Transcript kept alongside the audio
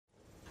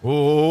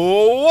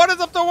What is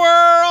up, the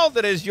world?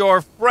 It is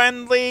your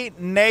friendly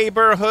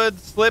neighborhood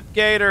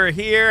Slipgator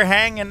here,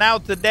 hanging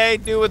out today,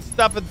 doing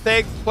stuff and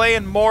things,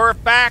 playing more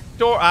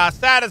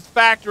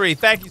Satisfactory.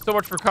 Thank you so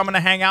much for coming to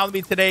hang out with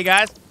me today,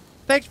 guys.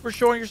 Thanks for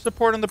showing your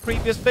support in the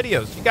previous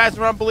videos. You guys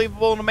are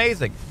unbelievable and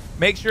amazing.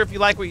 Make sure if you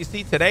like what you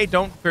see today,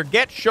 don't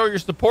forget, show your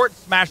support,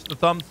 smash the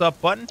thumbs up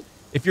button.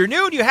 If you're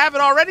new and you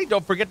haven't already,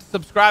 don't forget to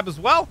subscribe as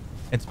well.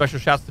 And special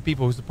shouts to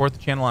people who support the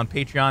channel on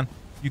Patreon.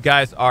 You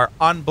guys are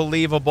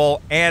unbelievable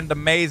and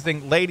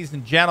amazing. Ladies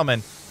and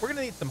gentlemen, we're going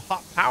to need some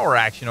hot power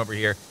action over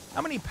here.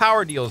 How many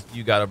power deals do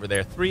you got over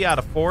there? 3 out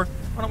of 4.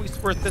 Why don't we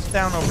squirt this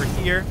down over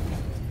here?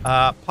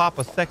 Pop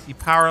a sexy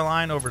power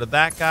line over to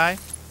that guy.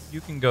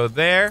 You can go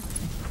there.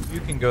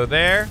 You can go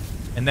there.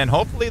 And then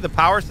hopefully the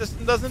power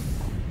system doesn't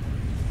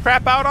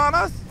crap out on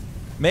us.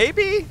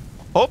 Maybe.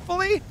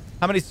 Hopefully.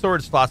 How many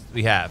storage slots do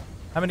we have?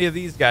 How many of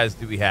these guys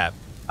do we have?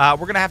 We're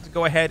going to have to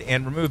go ahead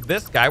and remove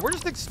this guy. We're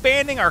just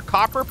expanding our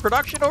copper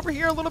production over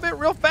here a little bit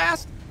real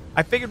fast.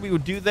 I figured we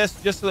would do this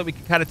just so that we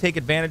can kind of take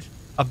advantage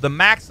of the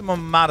maximum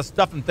amount of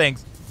stuff and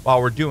things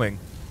while we're doing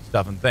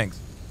stuff and things.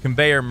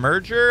 Conveyor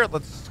merger.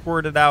 Let's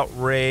squirt it out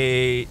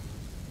right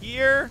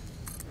here.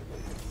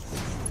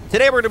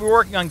 Today we're going to be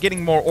working on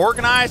getting more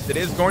organized. It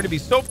is going to be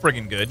so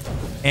friggin' good.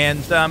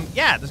 And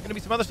yeah, there's going to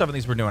be some other stuff in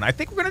these we're doing. I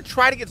think we're going to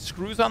try to get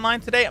screws online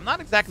today. I'm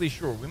not exactly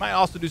sure. We might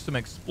also do some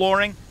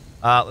exploring.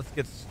 Let's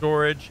get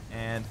storage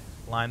and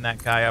line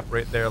that guy up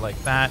right there like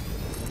that.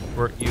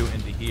 Squirt you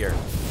into here.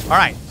 All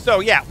right. So,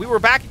 yeah, we were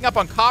backing up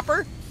on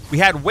copper. We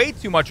had way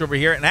too much over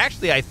here. And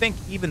actually, I think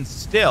even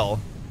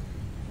still,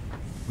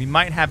 we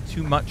might have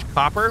too much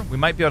copper. We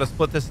might be able to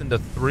split this into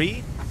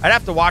 3. I'd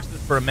have to watch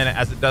this for a minute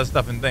as it does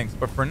stuff and things.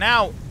 But for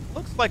now,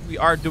 looks like we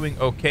are doing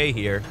okay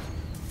here.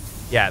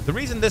 Yeah, the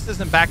reason this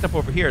isn't backed up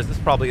over here is this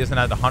probably isn't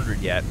at 100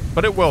 yet.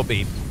 But it will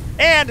be.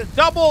 And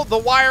double the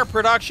wire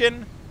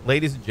production.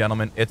 Ladies and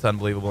gentlemen, it's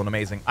unbelievable and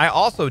amazing. I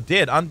also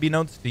did,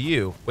 unbeknownst to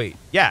you,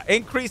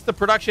 increase the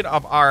production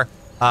of our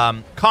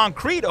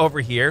concrete over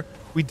here.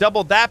 We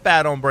doubled that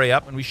bad hombre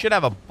up, and we should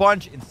have a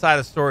bunch inside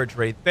of storage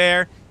right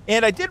there.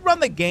 And I did run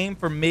the game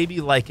for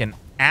maybe like an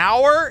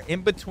hour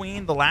in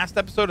between the last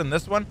episode and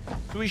this one.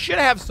 So we should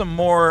have some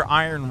more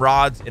iron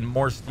rods and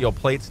more steel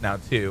plates now,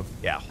 too.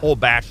 Yeah, whole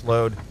batch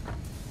load.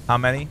 How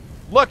many?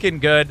 Looking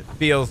good.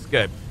 Feels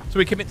good. So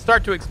we can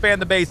start to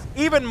expand the base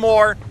even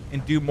more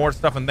and do more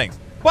stuff and things.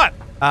 But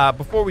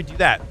before we do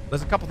that,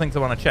 there's a couple things I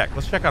want to check.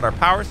 Let's check out our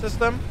power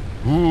system.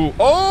 Ooh,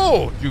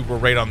 oh, dude, we're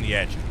right on the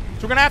edge. So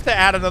we're going to have to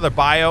add another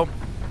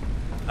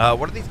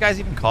what are these guys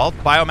even called?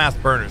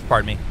 Biomass burners,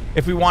 pardon me,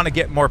 if we want to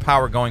get more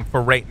power going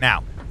for right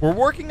now. We're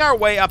working our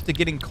way up to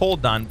getting coal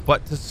done,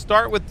 but to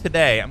start with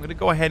today, I'm going to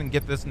go ahead and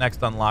get this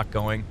next unlock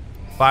going.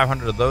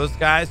 500 of those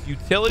guys.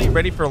 Utility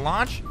ready for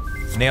launch.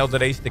 Nailed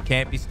it, ace that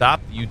can't be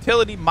stopped.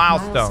 Utility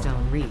milestone.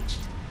 Milestone reached.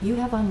 You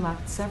have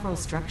unlocked several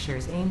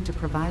structures aimed to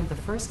provide the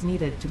first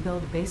needed to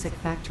build basic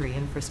factory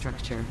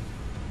infrastructure.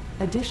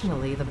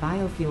 Additionally, the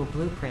biofuel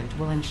blueprint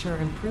will ensure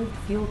improved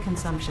fuel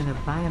consumption of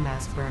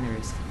biomass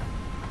burners.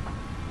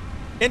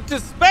 Into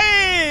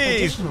space!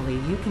 Additionally,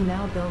 you can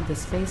now build the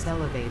space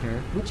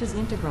elevator, which is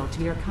integral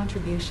to your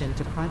contribution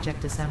to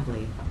project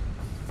assembly.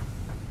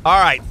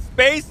 All right,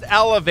 space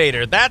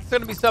elevator. That's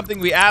going to be something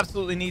we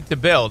absolutely need to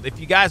build. If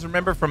you guys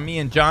remember from me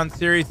and John's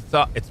series,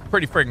 it's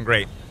pretty friggin'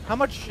 great. How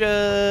much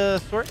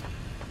sort?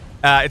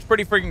 It's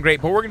pretty freaking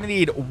great, but we're going to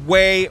need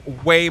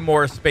way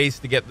more space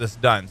to get this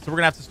done. So we're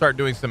going to have to start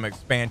doing some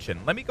expansion.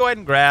 Let me go ahead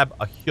and grab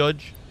a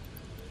huge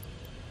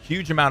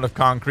amount of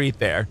concrete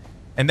there.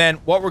 And then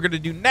what we're going to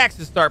do next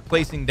is start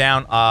placing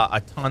down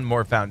a ton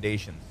more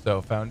foundations.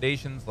 So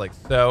foundations like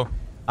so.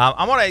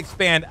 I want to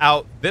expand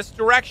out this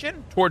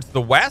direction towards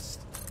the west.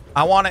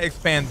 I want to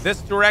expand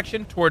this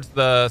direction towards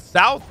the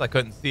south. I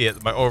couldn't see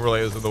it. My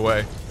overlay was in the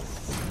way.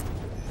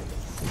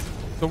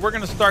 So we're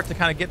going to start to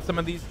kind of get some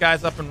of these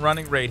guys up and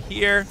running right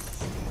here.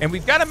 And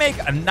we've got to make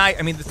a nice...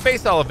 I mean, the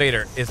space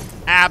elevator is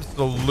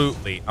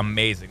absolutely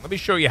amazing. Let me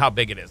show you how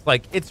big it is.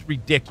 Like, it's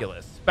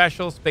ridiculous.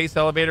 Special space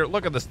elevator.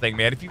 Look at this thing,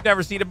 man. If you've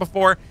never seen it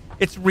before,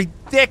 it's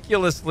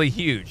ridiculously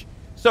huge.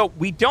 So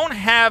we don't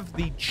have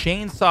the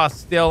chainsaw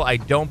still, I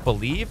don't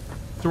believe.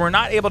 So we're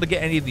not able to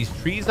get any of these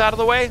trees out of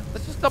the way.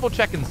 Let's just double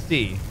check and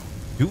see.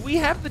 Do we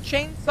have the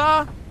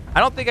chainsaw? I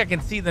don't think I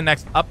can see the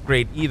next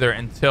upgrade either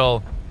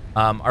until...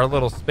 our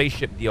little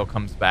spaceship deal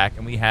comes back,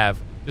 and we have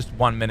just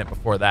 1 minute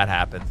before that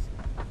happens.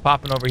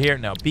 Popping over here.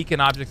 No, beacon,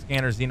 object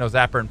scanner, Xeno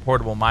Zapper, and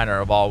portable miner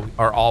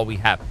are all we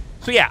have.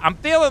 So yeah, I'm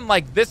feeling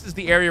like this is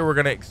the area we're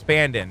going to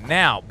expand in.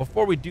 Now,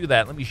 before we do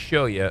that, let me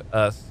show you.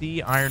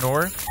 See iron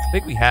ore. I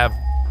think we have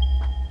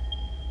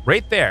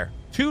right there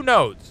 2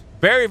 nodes.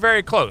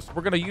 Very close.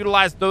 We're going to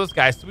utilize those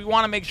guys. So we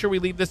want to make sure we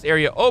leave this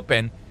area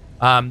open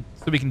so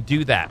we can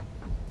do that.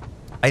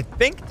 I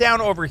think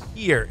down over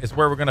here is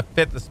where we're going to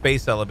fit the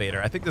space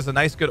elevator. I think there's a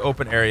nice, good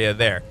open area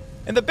there.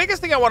 And the biggest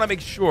thing I want to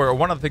make sure, or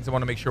one of the things I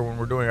want to make sure when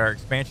we're doing our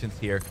expansions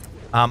here,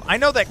 I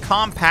know that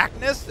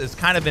compactness is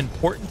kind of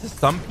important to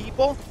some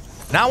people.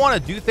 And I want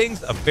to do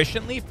things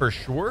efficiently for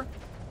sure,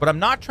 but I'm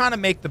not trying to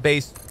make the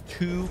base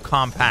too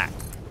compact.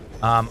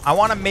 I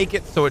want to make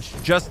it so it's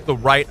just the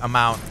right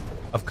amount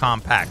of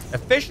compact.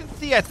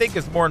 Efficiency, I think,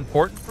 is more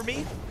important for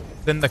me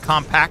than the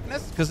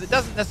compactness, because it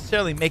doesn't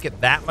necessarily make it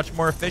that much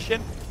more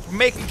efficient. We're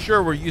making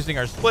sure we're using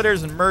our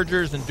splitters and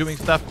mergers and doing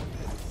stuff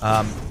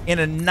in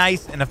a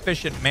nice and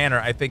efficient manner,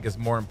 I think, is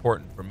more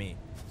important for me.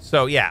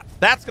 So yeah,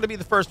 that's going to be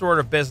the first order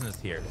of business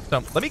here.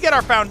 So let me get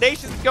our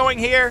foundations going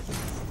here.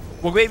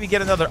 We'll maybe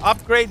get another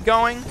upgrade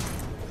going.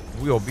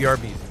 We will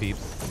BRBs,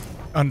 peeps.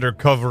 Under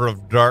cover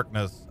of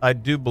darkness, I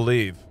do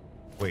believe.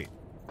 Wait,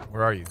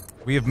 where are you?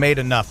 We have made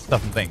enough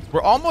stuff and things.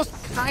 We're almost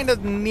kind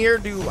of near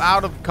to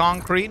out of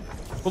concrete.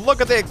 But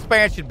look at the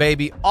expansion,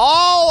 baby.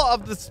 All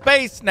of the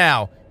space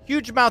now.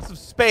 Huge amounts of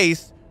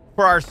space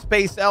for our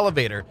space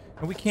elevator.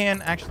 And we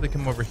can actually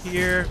come over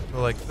here,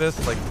 go like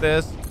this, like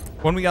this.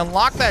 When we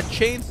unlock that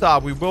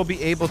chainsaw, we will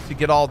be able to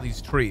get all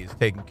these trees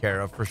taken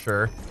care of for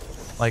sure.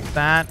 Like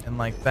that and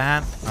like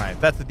that. All right,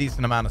 that's a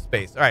decent amount of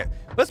space. All right,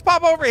 let's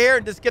pop over here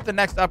and just get the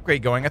next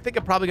upgrade going. I think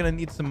I'm probably going to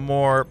need some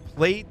more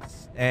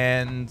plates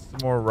and some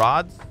more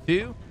rods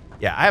too.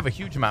 Yeah, I have a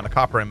huge amount of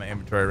copper in my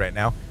inventory right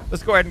now.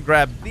 Let's go ahead and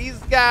grab these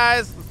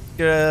guys. Let's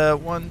get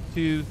 1,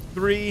 2,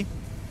 3.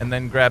 And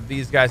then grab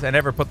these guys. I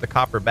never put the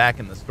copper back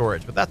in the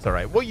storage, but that's all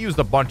right. We'll use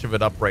a bunch of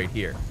it up right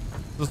here.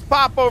 So let's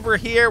pop over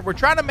here. We're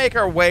trying to make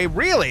our way,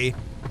 really,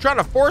 we're trying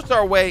to force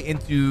our way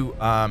into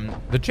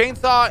the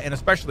chainsaw and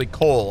especially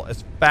coal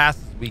as fast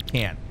as we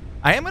can.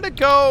 I am going to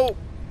go,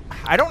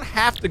 I don't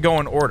have to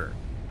go in order.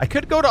 I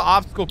could go to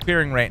obstacle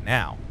clearing right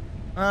now.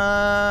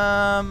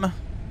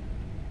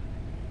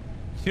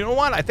 You know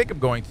what? I think I'm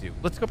going to.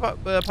 Let's go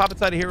pop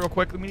inside of here real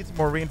quick. We need some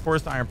more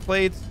reinforced iron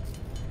plates.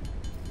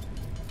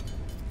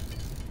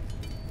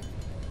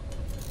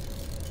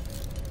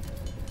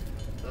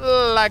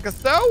 Like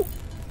so. All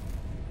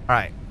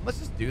right, let's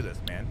just do this,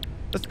 man.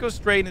 Let's go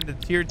straight into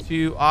tier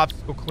 2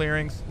 obstacle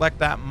clearing. Select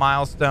that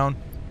milestone.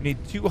 We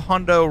need 2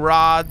 hundo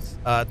rods,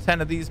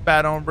 10 of these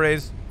bad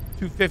hombres,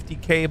 250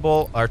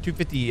 cable, or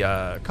 250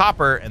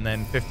 copper, and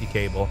then 50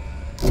 cable.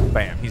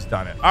 Bam, he's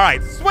done it. All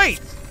right,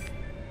 sweet.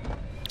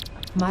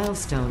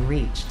 Milestone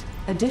reached.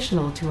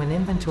 Additional to an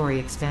inventory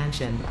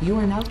expansion, you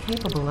are now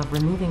capable of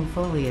removing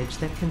foliage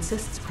that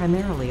consists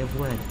primarily of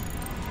wood.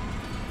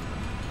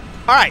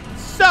 All right,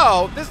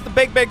 so this is the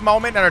big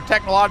moment in our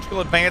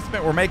technological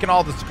advancement. We're making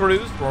all the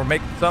screws. We're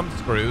making some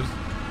screws.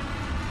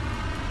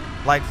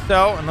 Like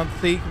so. And let's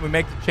see, can we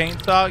make the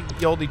chainsaw?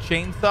 The oldie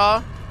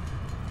chainsaw.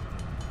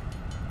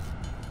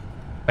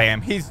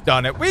 Bam, he's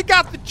done it. We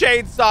got the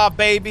chainsaw,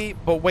 baby.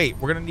 But wait,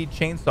 we're going to need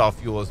chainsaw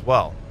fuel as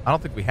well. I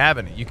don't think we have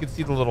any. You can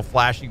see the little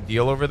flashing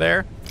deal over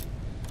there.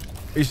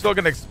 Are you still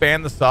going to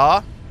expand the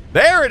saw?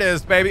 There it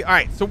is, baby. All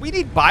right, so we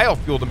need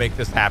biofuel to make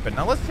this happen.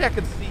 Now, let's check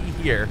and see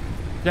here.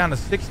 Down to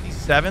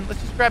 67. Let's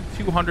just grab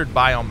 200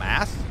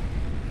 biomass.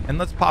 And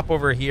let's pop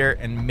over here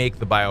and make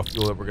the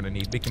biofuel that we're going to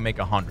need. We can make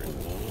 100.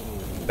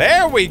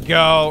 There we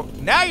go.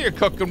 Now you're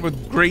cooking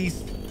with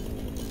grease.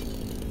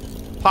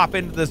 Pop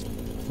into this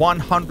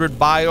 100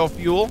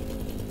 biofuel.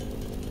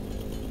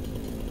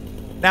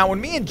 Now, when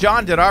me and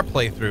John did our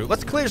playthrough,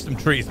 let's clear some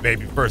trees,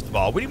 baby, first of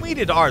all. When we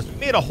did ours, we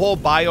made a whole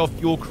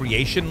biofuel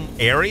creation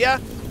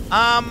area.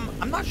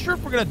 I'm not sure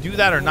if we're going to do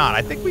that or not.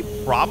 I think we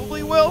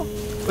probably will.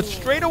 But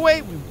straight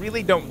away, we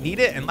really don't need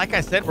it. And like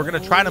I said, we're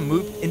going to try to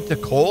move into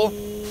coal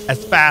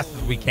as fast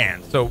as we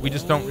can. So we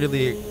just don't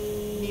really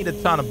need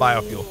a ton of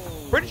biofuel.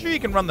 Pretty sure you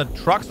can run the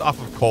trucks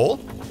off of coal.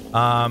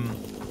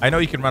 I know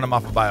you can run them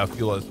off of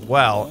biofuel as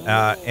well.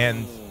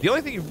 And the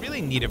only thing you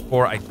really need it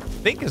for, I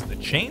think, is the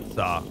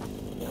chainsaw.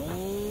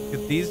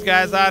 Get these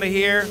guys out of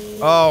here.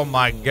 Oh,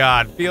 my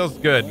God. Feels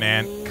good,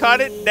 man. Cut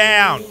it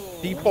down.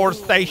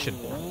 Deforestation.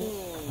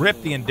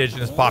 Rip the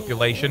indigenous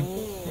population.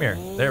 Come here.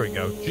 There we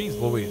go. Jeez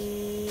Louise.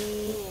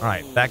 All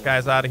right, that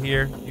guy's out of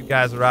here. You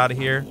guys are out of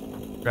here.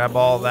 Grab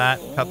all that.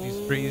 Cut these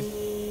trees.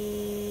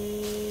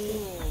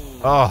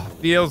 Oh,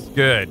 feels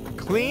good.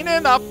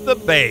 Cleaning up the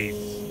base.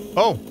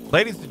 Oh,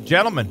 ladies and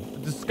gentlemen, the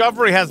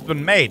discovery has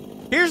been made.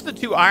 Here's the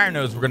 2 iron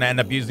nodes we're going to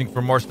end up using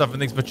for more stuff and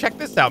things. But check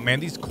this out,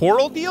 man. These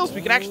coral deals,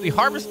 we can actually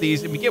harvest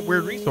these and we get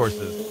weird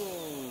resources.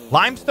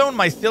 Limestone,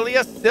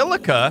 mycelia,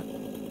 silica,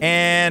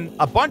 and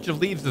a bunch of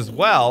leaves as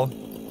well.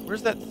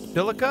 Where's that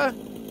silica?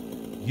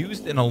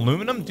 Used in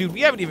aluminum? Dude, we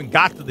haven't even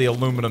got to the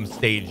aluminum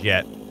stage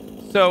yet.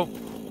 So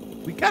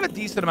we got a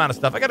decent amount of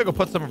stuff. I got to go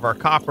put some of our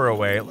copper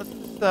away. Let's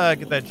just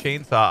get that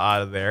chainsaw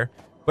out of there.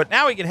 But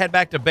now we can head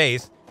back to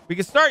base. We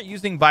can start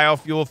using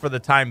biofuel for the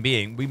time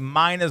being. We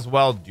might as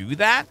well do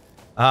that.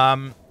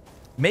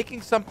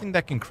 Making something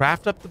that can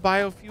craft up the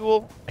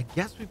biofuel, I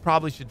guess we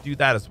probably should do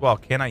that as well.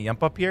 Can I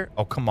jump up here?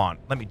 Oh, come on.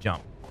 Let me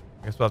jump.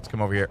 I guess we'll have to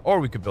come over here. Or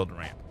we could build a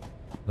ramp.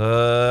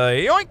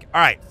 Yoink.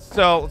 All right,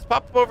 so let's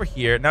pop up over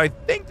here. Now, I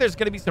think there's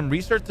going to be some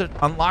research that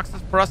unlocks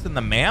this for us in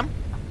the MAM.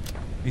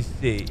 Let me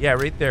see. Yeah,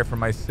 right there for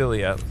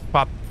mycelia. Let's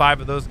pop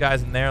 5 of those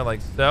guys in there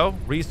like so.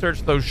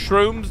 Research those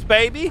shrooms,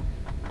 baby.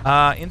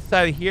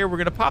 Inside of here, we're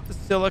going to pop the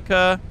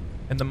silica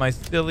and the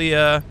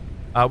mycelia.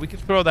 We can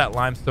throw that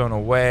limestone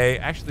away.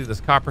 Actually,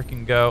 this copper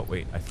can go.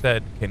 Wait, I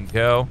said can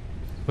go.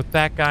 Put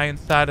that guy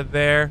inside of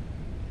there.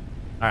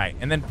 All right,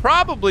 and then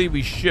probably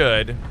we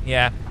should,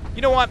 yeah.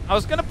 You know what? I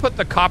was going to put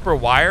the copper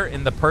wire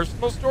in the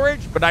personal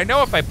storage, but I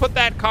know if I put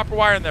that copper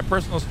wire in the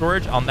personal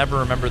storage, I'll never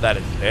remember that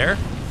it's there.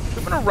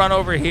 So I'm going to run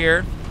over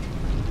here,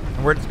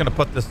 and we're just going to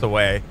put this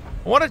away.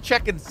 I want to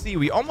check and see.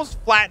 We almost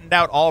flattened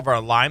out all of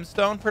our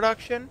limestone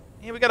production.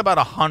 Yeah, we got about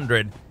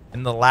 100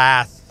 in the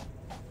last,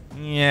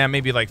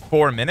 maybe like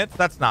 4 minutes.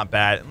 That's not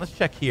bad. And let's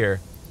check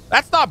here.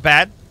 That's not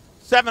bad.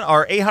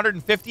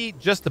 850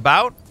 just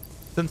about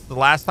since the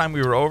last time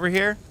we were over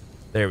here.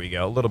 There we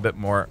go. A little bit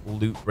more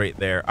loot right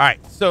there. All right.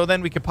 So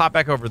then we can pop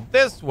back over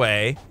this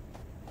way.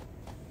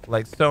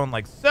 Like so and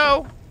like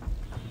so.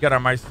 We got our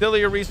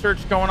mycelia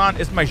research going on.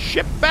 Is my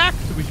ship back?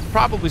 So we should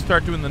probably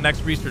start doing the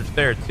next research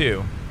there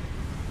too.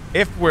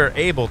 If we're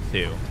able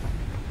to.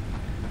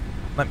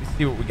 Let me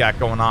see what we got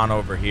going on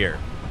over here.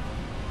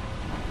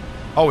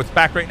 Oh, it's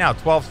back right now.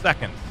 12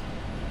 seconds.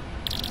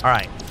 All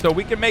right. So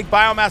we can make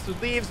biomass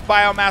with leaves,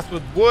 biomass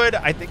with wood.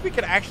 I think we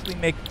can actually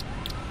make...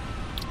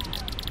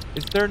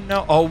 Is there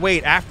no... Oh,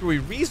 wait. After we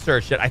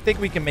research it, I think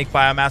we can make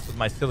biomass with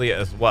mycelia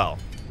as well.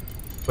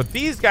 But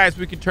these guys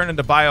we can turn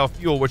into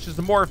biofuel, which is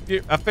a more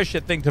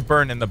efficient thing to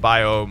burn in the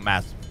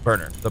biomass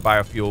burner. The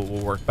biofuel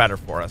will work better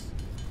for us.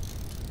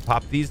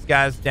 Pop these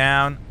guys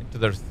down into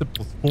their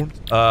simple spoons.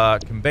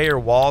 Conveyor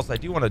walls. I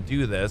do want to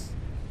do this.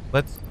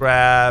 Let's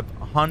grab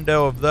a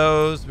hundo of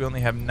those. We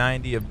only have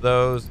 90 of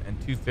those and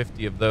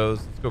 250 of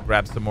those. Let's go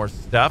grab some more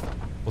stuff.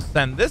 We'll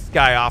send this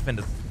guy off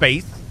into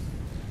space.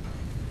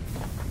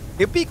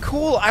 It'd be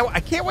cool. I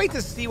can't wait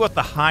to see what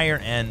the higher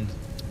end,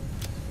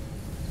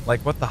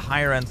 what the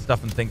higher end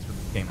stuff and things for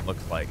this game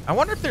looks like. I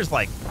wonder if there's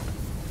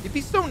it'd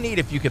be so neat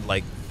if you could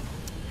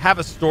have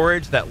a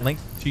storage that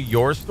links to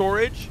your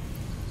storage.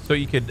 So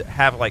you could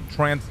have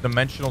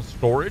trans-dimensional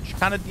storage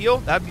kind of deal.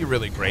 That'd be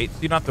really great. So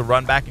you don't have to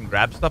run back and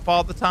grab stuff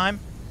all the time.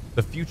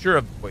 The future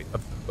of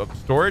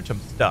storage, I'm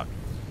stuck.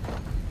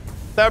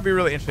 That would be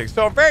really interesting.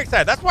 So I'm very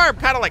excited. That's why I'm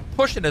kind of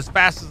pushing as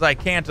fast as I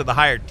can to the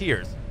higher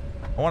tiers.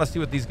 I want to see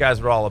what these guys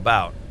are all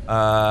about.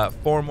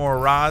 4 more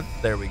rods.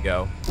 There we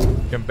go.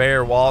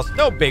 Conveyor walls.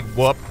 No big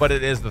whoop, but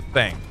it is the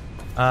thing.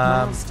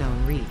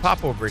 Milestone reached.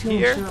 Pop over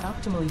here. To ensure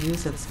optimal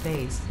use of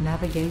space,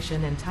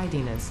 navigation, and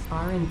tidiness,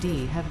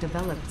 R&D have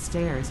developed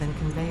stairs and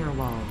conveyor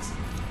walls.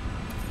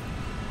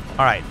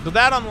 All right, so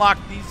that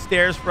unlocked these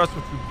stairs for us,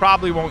 which we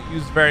probably won't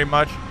use very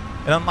much.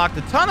 It unlocked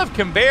a ton of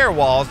conveyor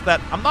walls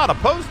that I'm not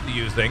opposed to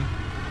using.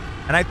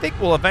 And I think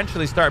we'll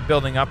eventually start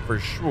building up for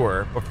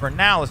sure. But for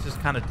now, let's just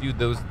kind of do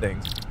those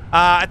things.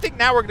 I think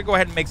now we're going to go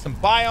ahead and make some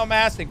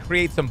biomass and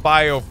create some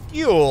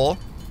biofuel.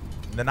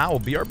 And then I will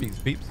be our bees,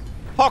 peeps.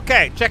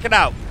 Okay, check it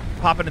out.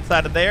 Pop it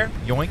inside of there.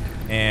 Yoink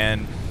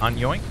and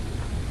unyoink.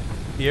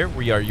 Here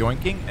we are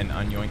yoinking and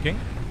unyoinking.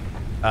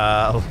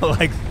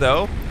 Like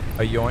so.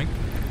 A yoink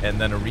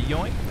and then a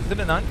re-yoink. Is it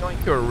an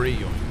unyoink or a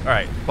re-yoink? All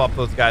right, pop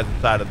those guys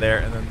inside of there.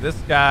 And then this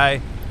guy,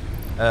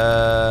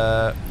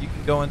 you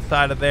can go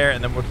inside of there.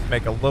 And then we'll just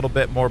make a little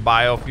bit more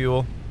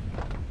biofuel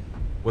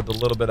with a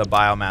little bit of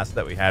biomass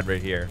that we had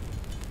right here.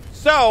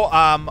 So,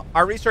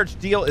 our research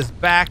deal is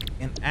back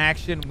in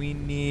action. We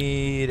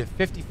need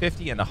 50,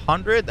 50, and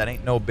 100. That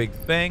ain't no big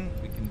thing.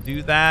 We can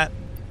do that.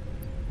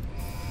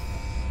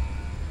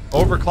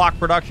 Overclock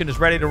production is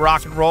ready to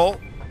rock and roll.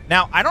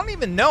 Now, I don't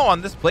even know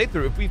on this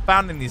playthrough if we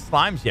found any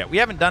slimes yet. We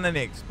haven't done any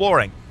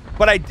exploring.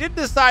 But I did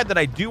decide that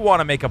I do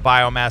want to make a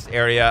biomass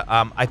area.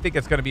 I think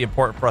it's going to be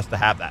important for us to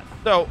have that.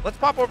 So, let's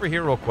pop over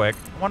here real quick.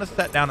 I want to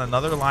set down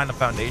another line of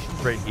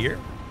foundations right here.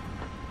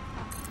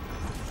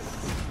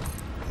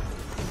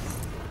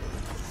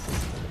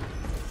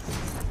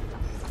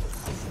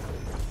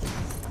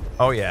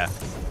 Oh, yeah.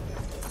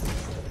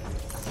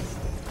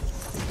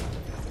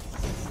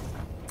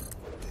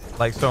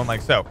 Like so and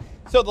like so.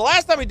 So the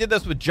last time we did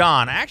this with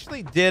John, I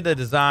actually did a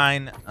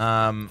design.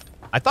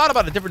 I thought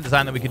about a different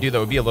design that we could do that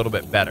would be a little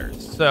bit better.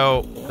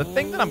 So the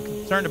thing that I'm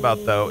concerned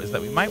about, though, is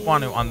that we might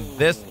want to on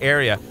this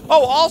area.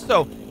 Oh,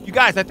 also, you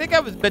guys, I think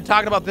I've been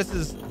talking about this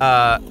as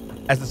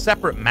a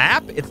separate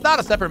map. It's not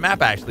a separate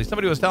map, actually.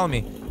 Somebody was telling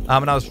me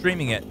when I was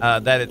streaming it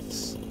that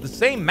it's the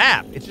same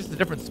map. It's just a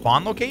different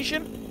spawn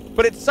location.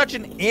 But it's such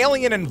an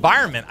alien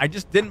environment. I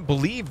just didn't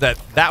believe that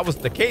that was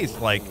the case.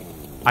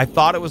 I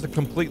thought it was a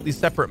completely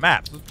separate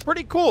map. So it's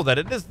pretty cool that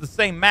it is the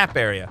same map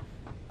area.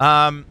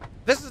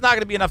 This is not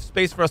going to be enough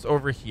space for us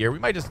over here. We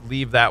might just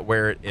leave that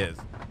where it is.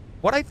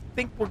 What I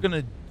think we're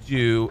going to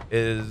do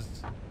is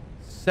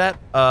set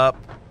up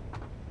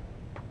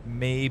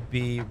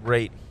maybe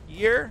right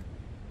here.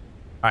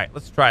 All right,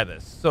 let's try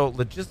this. So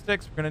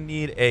logistics, we're going to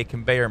need a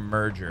conveyor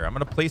merger. I'm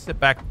going to place it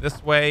back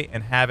this way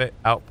and have it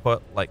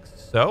output like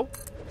so.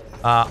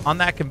 On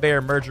that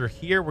conveyor merger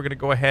here, we're going to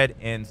go ahead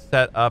and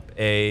set up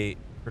a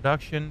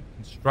production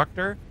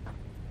constructor.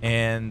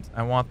 And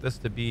I want this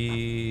to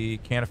be...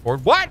 Can't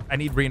afford... What? I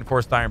need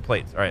reinforced iron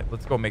plates. All right,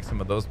 let's go make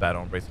some of those bad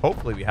hombres.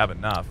 Hopefully we have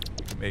enough.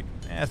 We can make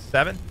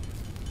 7.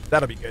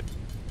 That'll be good.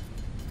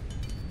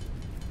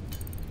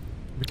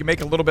 We can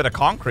make a little bit of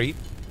concrete.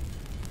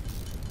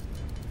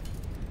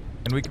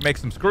 And we can make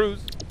some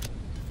screws.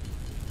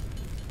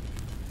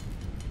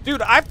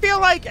 Dude, I feel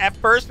like at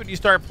first when you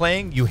start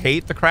playing, you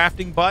hate the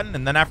crafting button.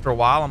 And then after a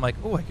while, I'm like,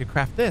 oh, I could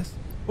craft this.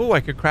 Oh,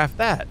 I could craft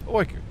that. Oh,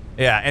 I could.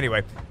 Yeah,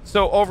 anyway.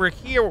 So over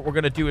here, what we're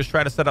going to do is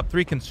try to set up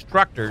 3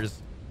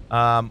 constructors.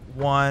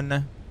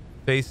 One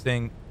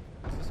facing...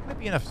 Is this going to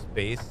be enough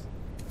space?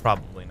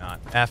 Probably not.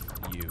 F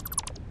you.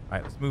 All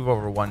right, let's move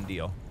over one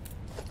deal.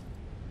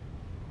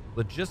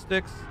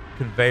 Logistics,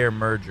 conveyor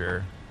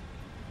merger.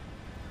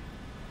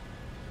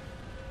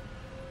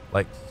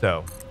 Like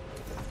so.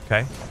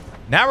 Okay.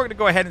 Now we're going to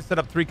go ahead and set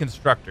up 3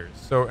 constructors.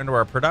 So into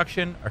our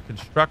production, our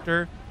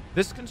constructor.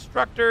 This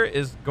constructor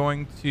is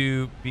going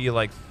to be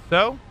like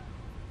so.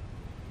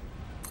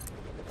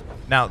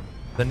 Now,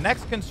 the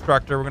next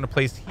constructor we're going to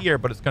place here,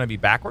 but it's going to be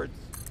backwards.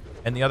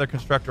 And the other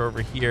constructor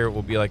over here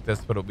will be like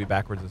this, but it'll be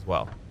backwards as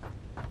well.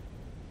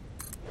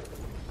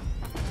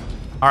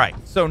 All right.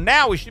 So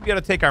now we should be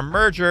able to take our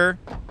merger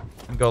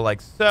and go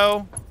like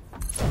so.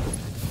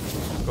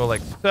 Go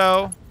like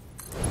so.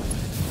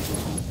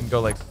 And go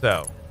like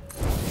so.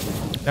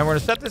 Now we're going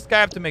to set this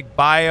guy up to make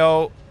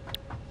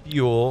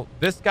biofuel.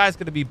 This guy's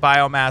going to be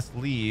biomass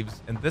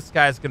leaves, and this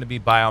guy's going to be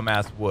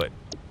biomass wood.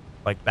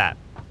 Like that.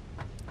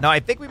 Now, I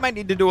think we might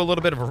need to do a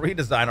little bit of a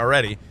redesign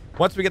already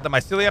once we get the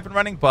mycelia up and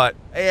running, but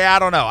yeah, I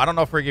don't know. I don't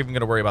know if we're even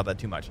going to worry about that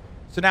too much.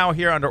 So now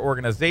here under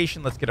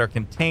organization, let's get our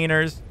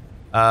containers.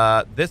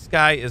 This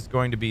guy is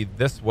going to be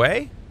this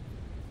way.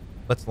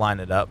 Let's line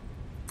it up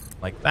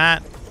like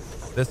that.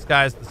 This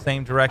guy's the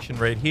same direction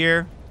right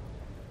here.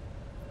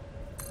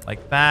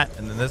 Like that.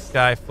 And then this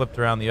guy flipped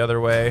around the other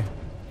way.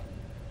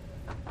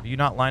 Are you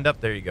not lined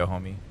up? There you go,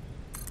 homie.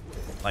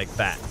 Like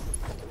that.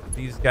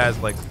 These guys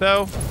like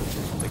so.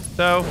 Like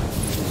so.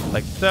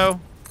 Like so.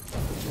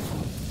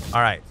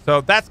 All right.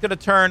 So that's going to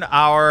turn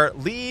our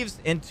leaves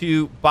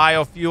into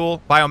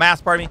biofuel.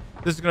 Biomass, pardon me.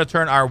 This is going to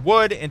turn our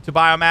wood into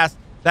biomass.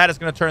 That is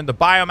going to turn the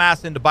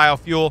biomass into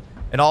biofuel.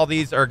 And all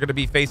these are going to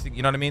be facing,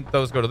 you know what I mean?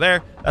 Those go to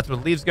there. That's where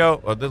the leaves go.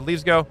 Or the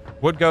leaves go.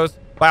 Wood goes.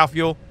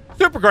 Biofuel.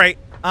 Super great.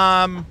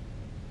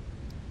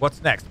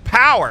 What's next?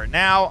 Power.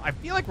 Now, I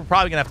feel like we're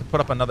probably going to have to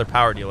put up another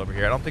power deal over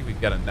here. I don't think we've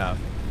got enough.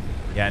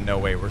 Yeah, no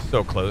way. We're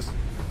so close.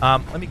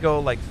 Let me go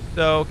like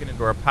so. Get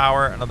into our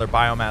power. Another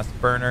biomass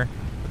burner.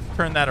 Let's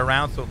turn that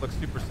around so it looks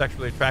super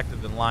sexually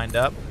attractive and lined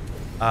up.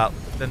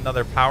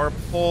 Another power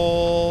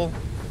pole.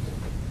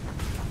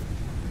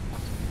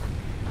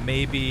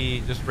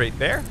 Maybe just right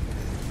there.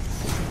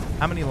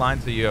 How many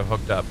lines do you have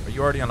hooked up? Are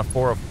you already on a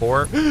 4 of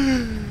 4?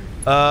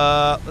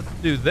 Let's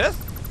do this.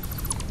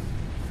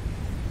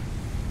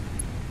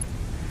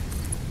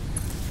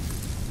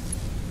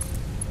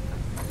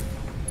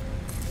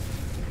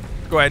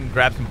 Go ahead and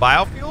grab some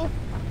biofuel.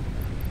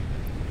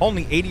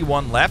 Only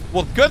 81 left.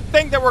 Well, good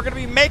thing that we're going to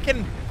be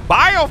making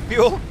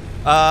biofuel.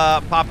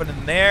 Popping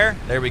in there.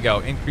 There we go.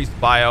 Increased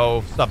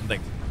bio stuff and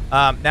things.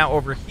 Now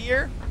over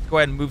here, let's go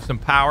ahead and move some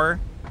power.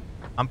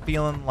 I'm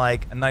feeling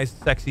like a nice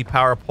sexy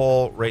power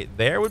pole right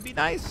there would be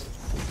nice.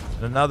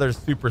 And another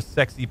super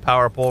sexy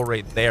power pole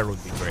right there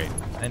would be great.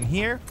 And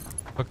here,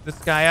 hook this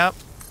guy up.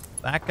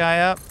 That guy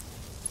up.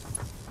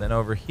 Then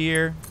over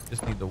here,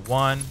 just need the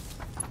one.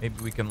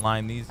 Maybe we can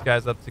line these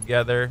guys up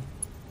together.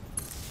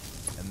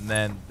 And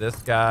then this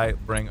guy,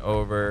 bring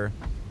over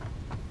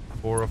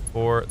 4 of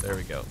 4. There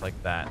we go,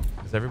 like that.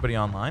 Is everybody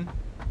online?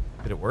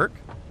 Did it work?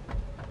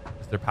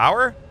 Is there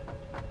power?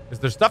 Is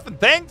there stuff and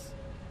things?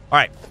 All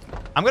right,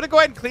 I'm going to go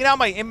ahead and clean out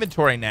my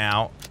inventory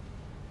now.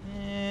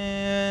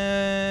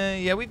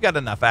 Yeah, we've got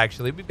enough,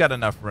 actually. We've got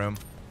enough room.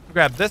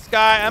 Grab this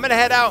guy. I'm going to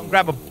head out and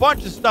grab a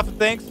bunch of stuff and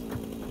things.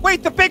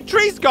 Wait, the big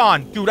tree's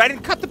gone. Dude, I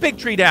didn't cut the big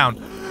tree down.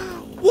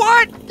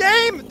 What?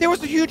 Game? There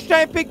was a huge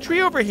giant big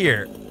tree over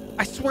here.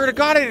 I swear to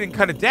God I didn't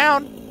cut it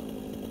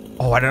down.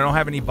 Oh, I don't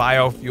have any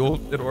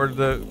biofuel in order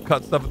to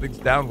cut stuff and things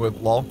down with,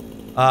 lol.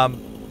 I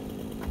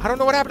don't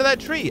know what happened to that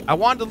tree. I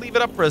wanted to leave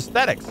it up for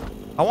aesthetics.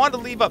 I wanted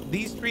to leave up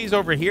these trees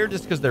over here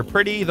just because they're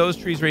pretty. Those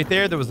trees right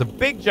there. There was a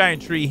big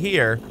giant tree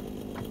here.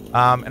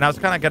 And I was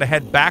kind of going to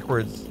head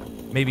backwards,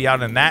 maybe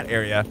out in that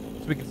area,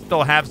 so we can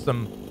still have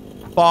some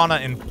fauna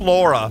and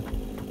flora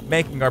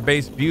making our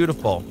base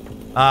beautiful.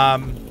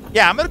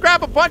 Yeah, I'm going to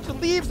grab a bunch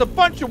of leaves, a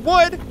bunch of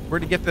wood. We're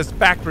going to get this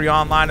factory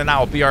online, and I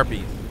will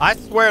BRB. I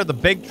swear the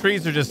big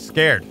trees are just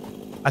scared.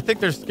 I think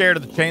they're scared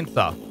of the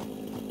chainsaw.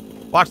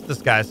 Watch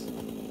this, guys.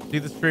 See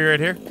this tree right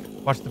here?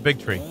 Watch the big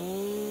tree.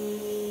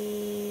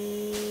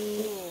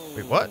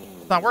 Wait, what?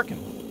 It's not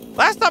working.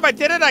 Last time I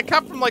did it, I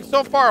come from like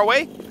so far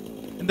away,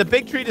 and the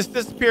big tree just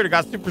disappeared. It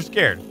got super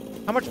scared.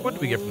 How much wood do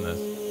we get from this?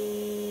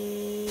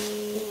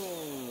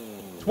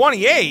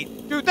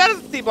 28? Dude, that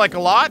doesn't seem like a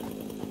lot.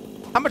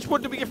 How much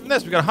wood did we get from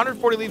this? We got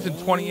 140 leaves and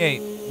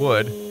 28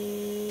 wood.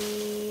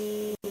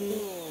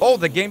 Oh,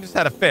 the game just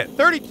had a fit.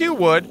 32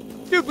 wood.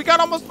 Dude, we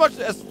got almost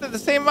the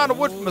same amount of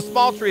wood from a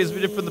small tree as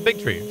we did from the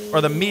big tree.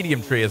 Or the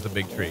medium tree as the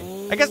big tree.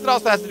 I guess it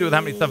also has to do with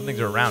how many stuff and things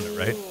are around it,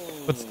 right?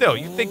 But still,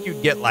 you'd think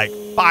you'd get like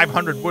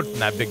 500 wood from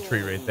that big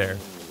tree right there.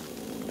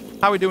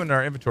 How are we doing in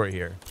our inventory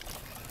here?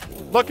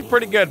 Looking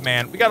pretty good,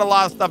 man. We got a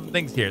lot of stuff and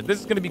things here. This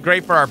is going to be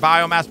great for our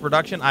biomass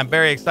production. I'm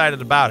very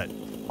excited about it.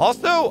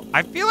 Also,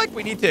 I feel like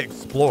we need to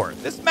explore.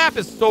 This map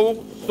is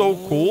so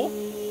cool.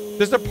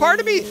 There's a part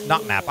of me,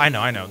 not map, I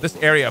know, this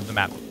area of the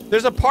map.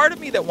 There's a part of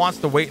me that wants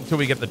to wait until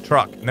we get the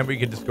truck, and then we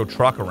can just go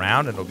truck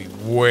around, and it'll be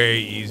way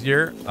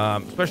easier.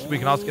 Especially we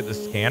can also get the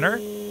scanner.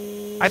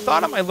 I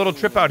thought on my little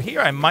trip out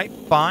here, I might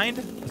find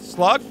a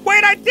slug.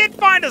 Wait, I did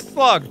find a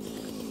slug.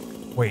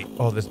 Wait,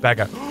 oh, this bad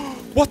guy.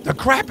 What the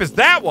crap is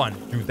that one?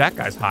 Dude, that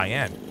guy's high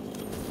end.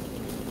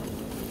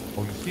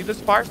 Oh, you see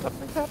this fire stuff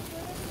like that?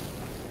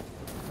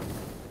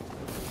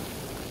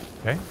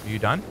 Okay, are you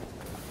done?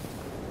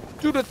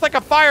 Dude, it's like a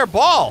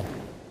fireball.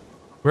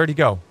 Where'd he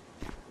go?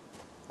 Dude,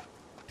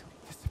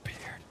 he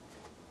disappeared.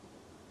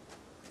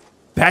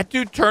 That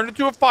dude turned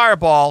into a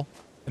fireball,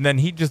 and then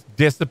he just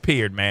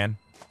disappeared, man.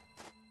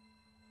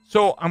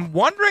 So I'm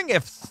wondering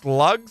if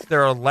slugs,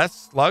 there are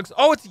less slugs.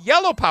 Oh, it's a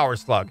yellow power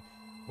slug.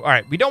 All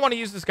right, we don't want to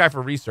use this guy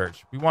for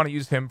research. We want to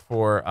use him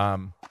for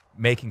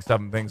making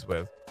some things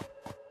with.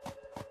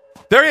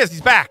 There he is.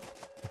 He's back.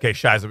 Okay,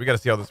 Shiza, we got to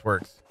see how this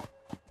works.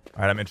 All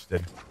right, I'm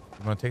interested.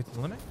 You want to take it to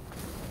the limit?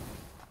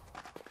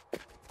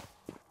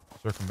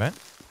 Circumvent.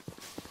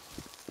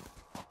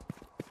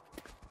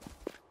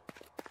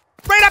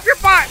 Right up your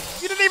butt!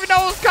 You didn't even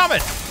know it was coming.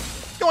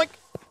 Yoink.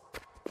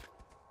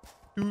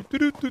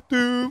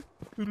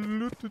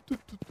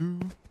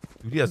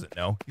 Dude, he doesn't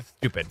know. He's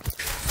stupid.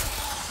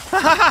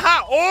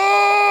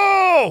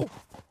 Oh!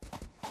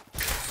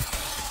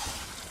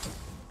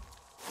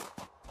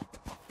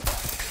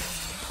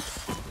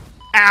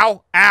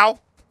 Ow! Ow!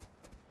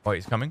 Oh,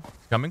 he's coming.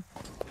 He's coming.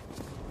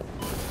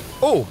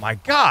 Oh, my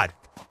God.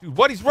 Dude,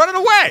 what? He's running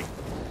away.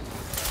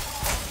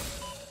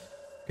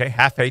 Okay,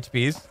 half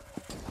HPs.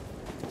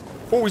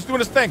 Oh, he's doing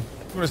his thing.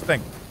 Doing his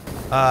thing.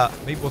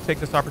 Maybe we'll take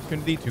this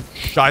opportunity to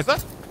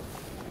Shiza.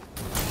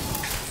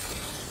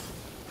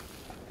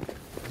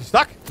 Is he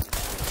stuck?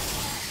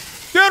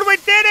 Dude, we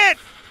did it!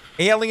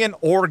 Alien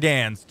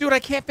organs. Dude, I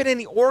can't fit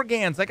any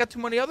organs. I got too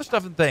many other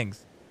stuff and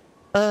things.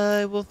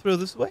 I will throw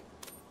this away.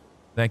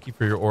 Thank you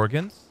for your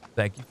organs.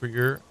 Thank you for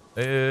your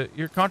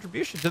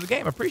contribution to the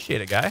game.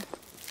 Appreciate it, guy.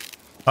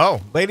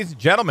 Oh, ladies and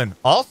gentlemen,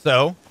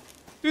 also,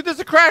 dude, there's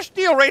a crash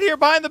deal right here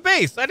behind the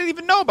base. I didn't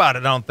even know about it,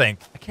 I don't think.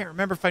 I can't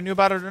remember if I knew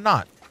about it or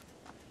not.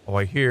 Oh,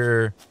 I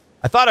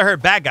thought I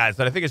heard bad guys,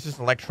 but I think it's just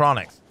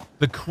electronics.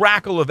 The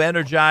crackle of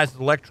energized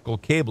electrical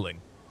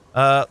cabling.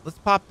 Let's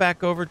pop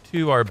back over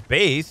to our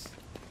base.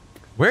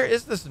 Where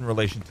is this in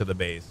relation to the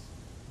base?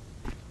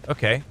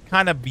 Okay,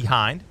 kind of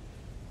behind.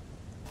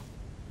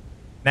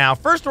 Now,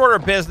 first order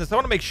of business, I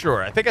want to make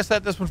sure. I think I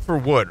set this one for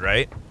wood,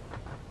 right?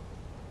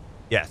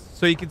 Yes,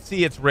 so you can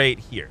see it's right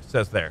here. It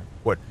says there,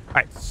 wood. All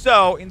right,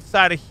 so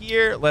inside of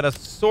here, let us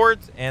sort,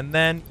 and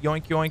then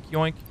yoink, yoink,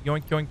 yoink,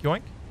 yoink, yoink,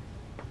 yoink.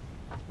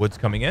 Wood's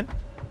coming in.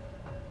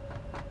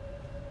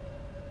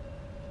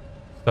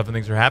 Stuff and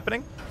things are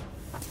happening.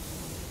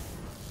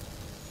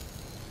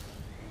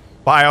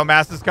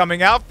 Biomass is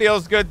coming out.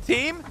 Feels good,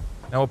 team.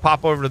 Now we'll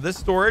pop over to this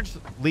storage.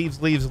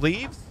 Leaves, leaves,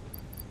 leaves.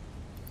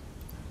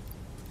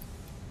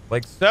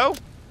 Like so.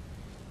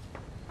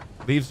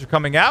 Leaves are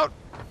coming out.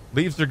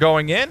 Leaves are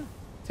going in.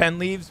 10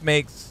 leaves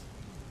makes,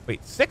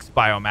 6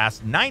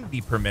 biomass, 90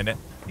 per minute.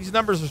 These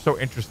numbers are so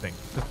interesting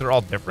because they're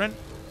all different.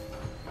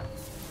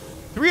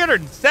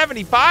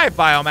 375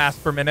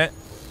 biomass per minute.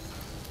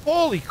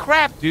 Holy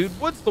crap, dude.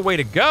 Wood's the way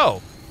to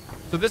go.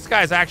 So this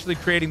guy's actually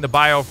creating the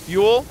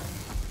biofuel.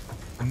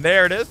 And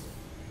there it is.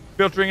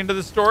 Filtering into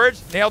the storage.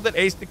 Nailed it.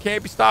 Aced it.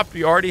 Can't be stopped.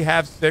 We already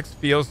have 6.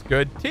 Feels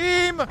good,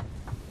 team. All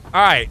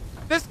right.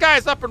 This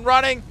guy's up and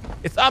running.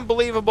 It's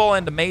unbelievable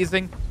and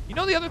amazing. You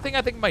know the other thing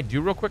I think I might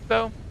do real quick,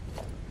 though?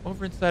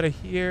 Over inside of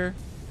here.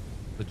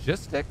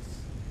 Logistics.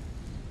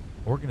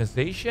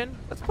 Organization.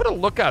 Let's put a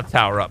lookout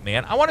tower up,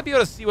 man. I want to be able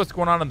to see what's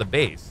going on the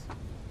base. So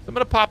I'm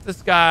going to pop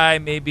this guy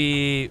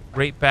maybe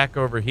right back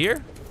over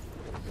here.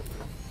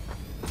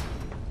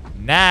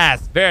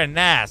 Nice. Very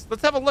nice.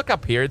 Let's have a look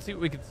up here and see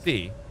what we can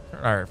see.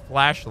 Turn our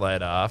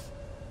flashlight off.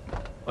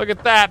 Look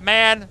at that,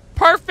 man.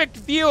 Perfect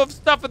view of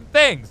stuff and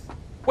things.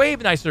 Way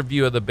nicer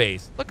view of the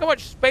base. Look how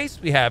much space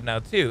we have now,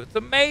 too. It's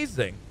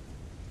amazing.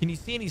 Can you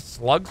see any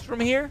slugs from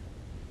here?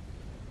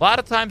 A lot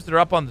of times they're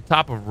up on the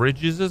top of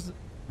ridges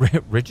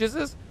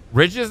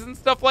and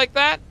stuff like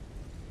that.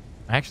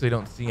 I actually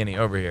don't see any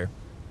over here.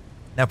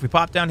 Now, if we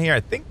pop down here,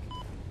 I think,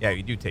 yeah,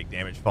 you do take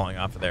damage falling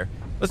off of there.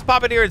 Let's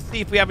pop in here and see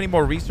if we have any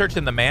more research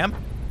in the MAM.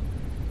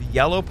 The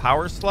yellow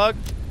power slug.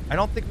 I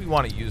don't think we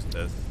want to use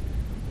this.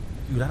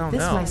 Dude, I don't know.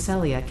 This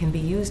mycelia can be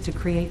used to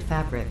create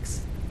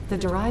fabrics. The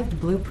derived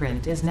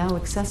blueprint is now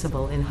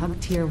accessible in Hub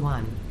Tier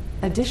 1.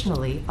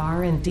 Additionally,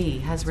 R&D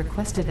has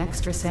requested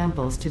extra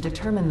samples to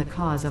determine the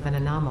cause of an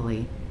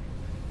anomaly.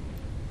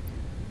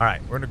 All right,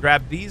 we're going to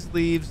grab these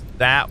leaves,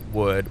 that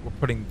wood. We're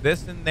putting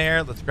this in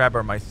there. Let's grab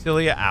our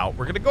mycelia out.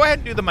 We're going to go ahead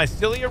and do the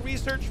mycelia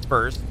research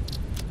first.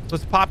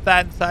 Let's pop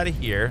that inside of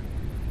here.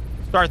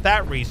 Start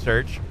that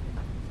research.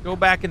 Go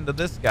back into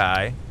this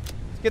guy.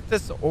 Let's get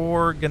this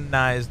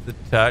organized a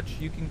touch.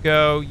 You can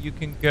go, you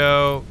can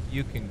go,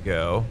 you can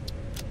go.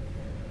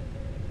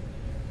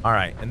 All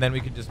right, and then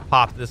we can just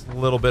pop this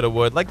little bit of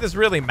wood. Like, this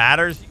really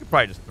matters. You could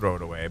probably just throw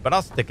it away, but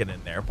I'll stick it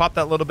in there. Pop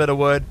that little bit of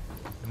wood,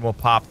 and we'll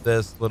pop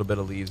this little bit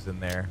of leaves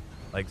in there,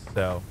 like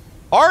so.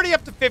 Already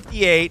up to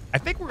 58. I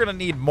think we're going to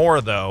need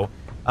more, though.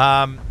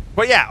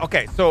 But, yeah,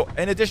 okay. So,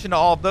 in addition to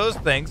all of those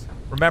things,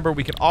 remember,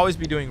 we can always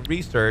be doing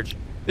research.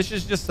 This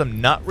is just some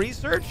nut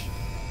research.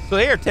 So,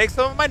 here, take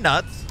some of my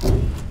nuts.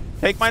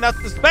 Take my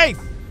nuts to space.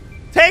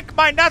 Take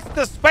my nuts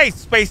to space,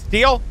 space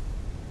deal.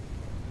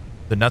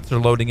 The nuts are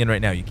loading in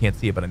right now. You can't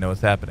see it, but I know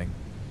it's happening.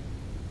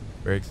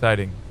 Very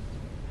exciting.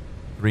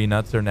 3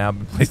 nuts are now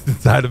been placed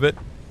inside of it.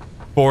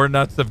 4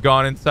 nuts have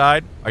gone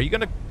inside. Are you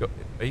going to go?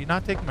 Are you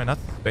not taking my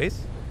nuts to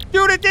space?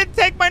 Dude, it did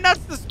take my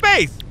nuts to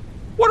space.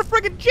 What a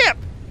friggin' chip.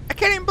 I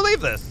can't even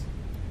believe this.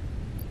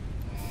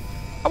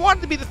 I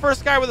wanted to be the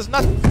first guy with his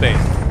nuts in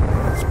space.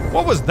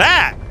 What was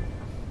that?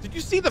 Did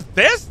you see the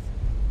fist?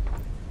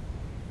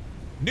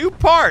 New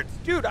parts.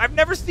 Dude, I've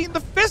never seen the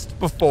fist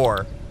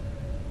before.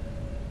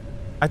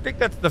 I think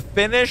that's the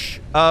finish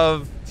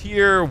of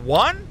tier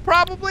 1,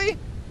 probably.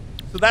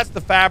 So that's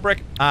the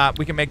fabric.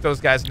 We can make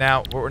those guys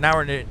now. We're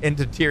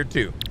into tier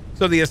 2.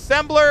 So the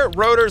assembler,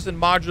 rotors,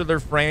 and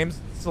modular frames.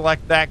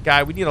 Select that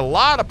guy. We need a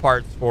lot of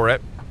parts for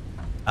it.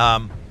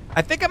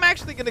 I think I'm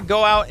actually going to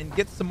go out and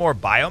get some more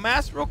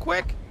biomass real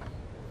quick.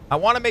 I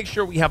want to make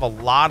sure we have a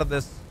lot of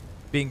this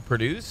being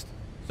produced.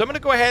 So I'm going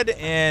to go ahead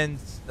and,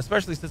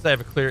 especially since I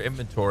have a clear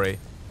inventory,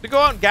 to go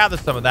out and gather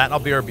some of that, and I'll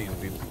be right back.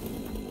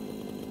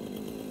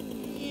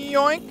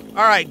 Yoink.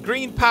 All right,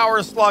 green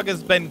power slug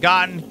has been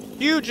gotten.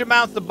 Huge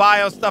amounts of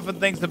bio stuff and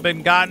things have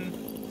been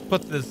gotten.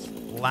 Put this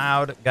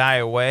loud guy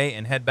away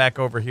and head back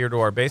over here to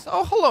our base.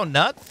 Oh, hello,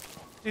 Nuts.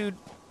 Dude,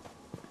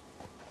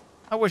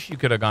 I wish you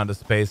could have gone to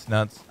space,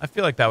 Nuts. I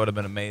feel like that would have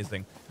been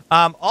amazing.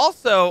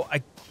 Also,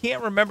 I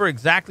can't remember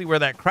exactly where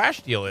that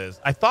crash deal is.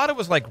 I thought it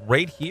was like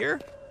right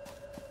here.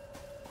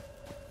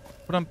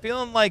 But I'm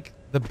feeling like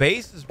the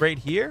base is right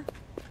here.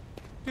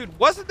 Dude,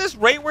 wasn't this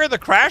right where the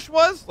crash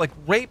was? Like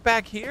right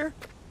back here?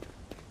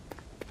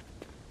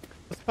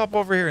 Let's pop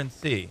over here and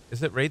see.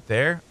 Is it right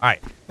there? All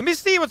right. Let me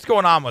see what's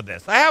going on with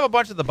this. I have a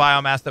bunch of the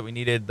biomass that we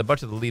needed, a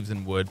bunch of the leaves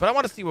and wood, but I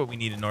want to see what we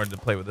need in order to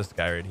play with this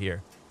guy right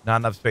here. Not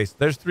enough space.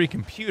 There's 3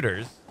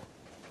 computers.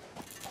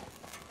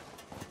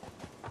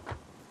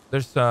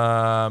 There's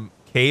some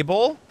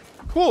cable.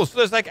 Cool. So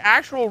there's like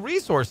actual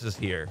resources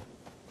here.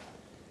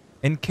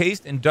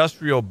 Encased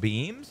industrial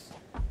beams.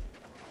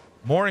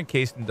 More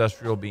encased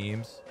industrial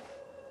beams.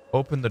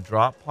 Open the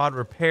drop pod.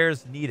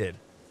 Repairs needed.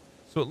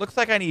 So it looks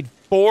like I need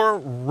 4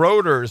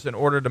 rotors in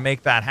order to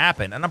make that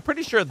happen. And I'm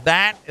pretty sure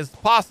that is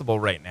possible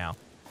right now.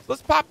 So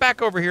let's pop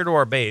back over here to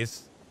our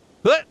base.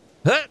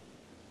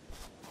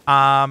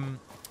 I'll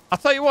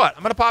tell you what.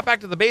 I'm going to pop back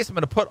to the base. I'm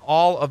going to put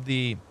all of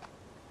the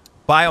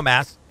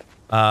biomass,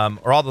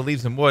 or all the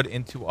leaves and wood,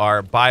 into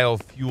our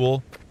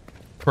biofuel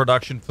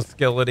production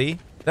facility.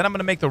 Then I'm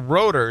going to make the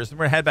rotors, and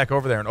we're going to head back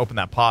over there and open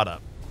that pod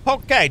up.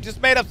 Okay,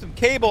 just made up some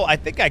cable. I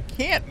think I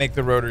can't make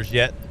the rotors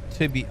yet,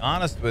 to be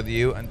honest with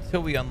you,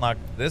 until we unlock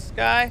this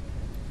guy.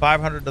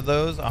 500 of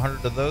those,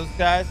 100 of those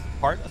guys.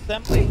 Part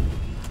assembly.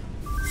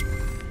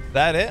 Is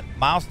that it?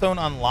 Milestone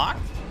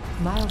unlocked.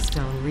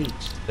 Milestone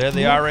reached. There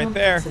they are right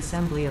there.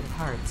 Assembly of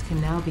parts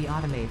can now be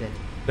automated.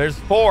 There's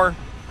 4.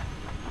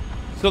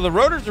 So the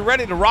rotors are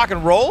ready to rock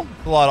and roll.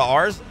 It's a lot of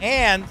R's.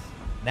 And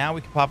now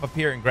we can pop up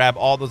here and grab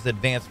all those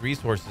advanced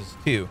resources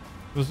too.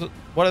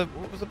 What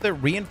was up there?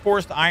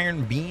 Reinforced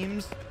iron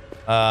beams.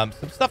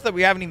 Some stuff that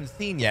we haven't even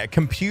seen yet.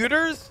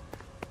 Computers.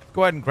 Let's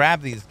go ahead and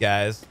grab these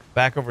guys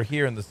back over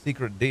here in the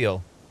secret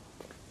deal.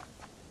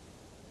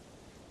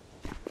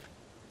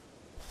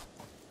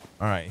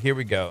 All right, here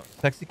we go.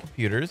 Sexy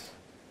computers.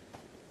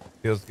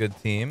 Feels good,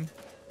 team.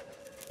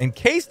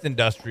 Encased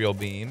industrial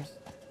beams.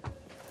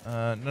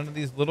 None of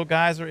these little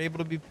guys are able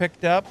to be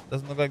picked up.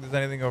 Doesn't look like there's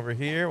anything over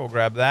here. We'll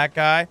grab that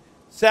guy.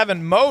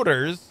 7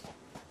 motors.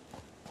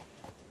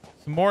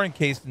 Some more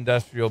encased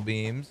industrial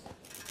beams.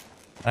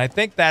 And I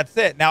think that's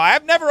it. Now,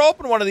 I've never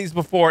opened one of these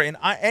before in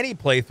any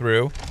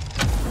playthrough.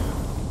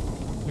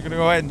 We're going to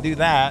go ahead and do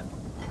that.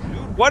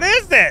 Dude, what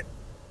is it?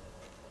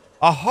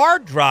 A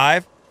hard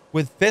drive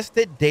with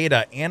FICSIT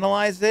data.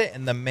 Analyze it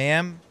in the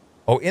MAM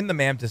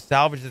to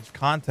salvage its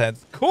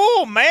contents.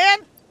 Cool, man.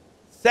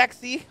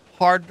 Sexy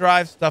hard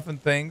drive stuff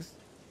and things.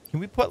 Can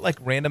we put like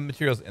random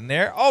materials in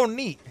there? Oh,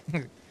 neat.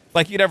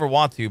 Like you'd ever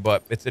want to,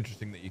 but it's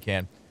interesting that you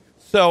can.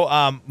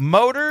 So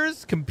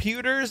motors,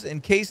 computers,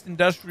 encased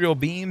industrial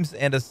beams,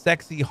 and a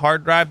sexy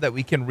hard drive that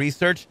we can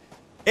research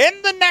in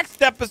the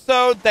next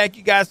episode. Thank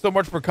you guys so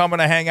much for coming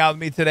to hang out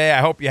with me today. I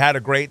hope you had a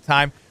great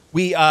time.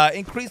 We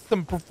increased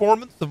some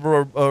performance of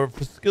our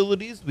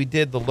facilities. We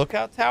did the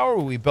lookout tower.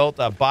 We built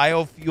a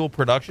biofuel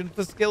production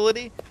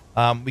facility.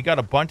 We got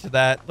a bunch of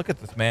that. Look at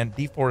this, man.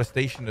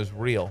 Deforestation is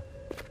real.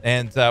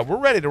 And we're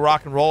ready to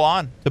rock and roll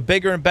on to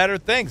bigger and better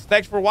things.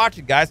 Thanks for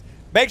watching, guys.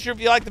 Make sure if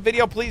you like the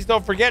video, please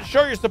don't forget,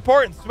 show your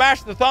support and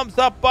smash the thumbs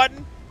up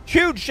button.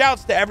 Huge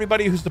shouts to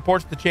everybody who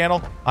supports the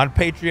channel on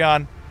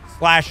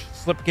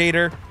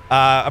Patreon/Slipgator.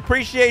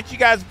 Appreciate you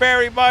guys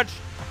very much.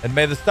 And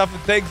may the stuff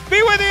and things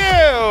be with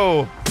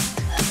you.